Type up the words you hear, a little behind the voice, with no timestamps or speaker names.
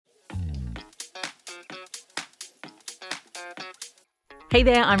Hey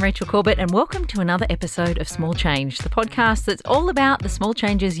there, I'm Rachel Corbett and welcome to another episode of Small Change, the podcast that's all about the small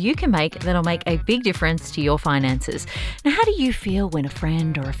changes you can make that'll make a big difference to your finances. Now, how do you feel when a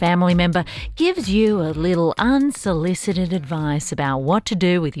friend or a family member gives you a little unsolicited advice about what to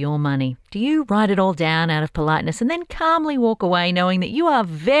do with your money? Do you write it all down out of politeness and then calmly walk away knowing that you are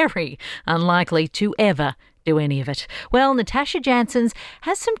very unlikely to ever do any of it? Well, Natasha Janssens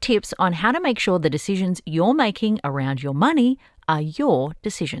has some tips on how to make sure the decisions you're making around your money are your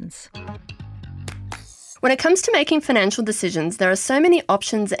decisions. When it comes to making financial decisions, there are so many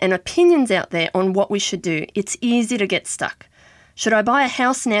options and opinions out there on what we should do. It's easy to get stuck. Should I buy a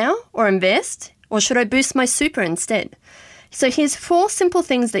house now or invest? Or should I boost my super instead? So here's 4 simple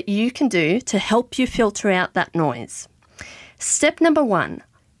things that you can do to help you filter out that noise. Step number 1,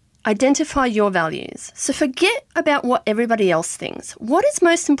 identify your values. So forget about what everybody else thinks. What is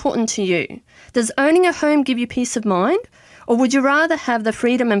most important to you? Does owning a home give you peace of mind? Or would you rather have the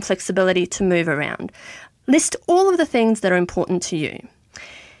freedom and flexibility to move around? List all of the things that are important to you.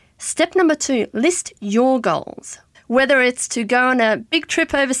 Step number 2, list your goals. Whether it's to go on a big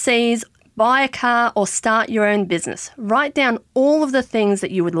trip overseas, buy a car, or start your own business, write down all of the things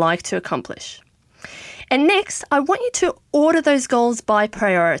that you would like to accomplish. And next, I want you to order those goals by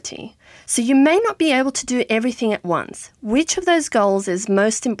priority. So you may not be able to do everything at once. Which of those goals is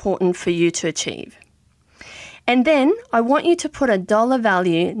most important for you to achieve? And then I want you to put a dollar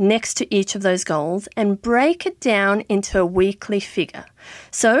value next to each of those goals and break it down into a weekly figure.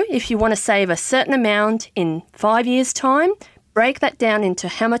 So if you want to save a certain amount in 5 years' time, break that down into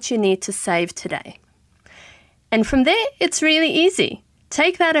how much you need to save today. And from there, it's really easy.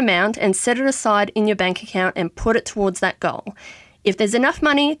 Take that amount and set it aside in your bank account and put it towards that goal. If there's enough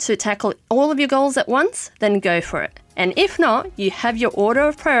money to tackle all of your goals at once, then go for it. And if not, you have your order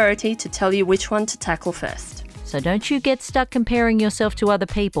of priority to tell you which one to tackle first. So don't you get stuck comparing yourself to other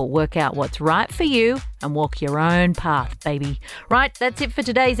people. Work out what's right for you and walk your own path, baby. Right, that's it for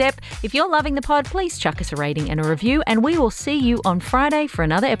today's ep. If you're loving the pod, please chuck us a rating and a review, and we will see you on Friday for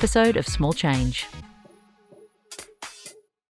another episode of Small Change.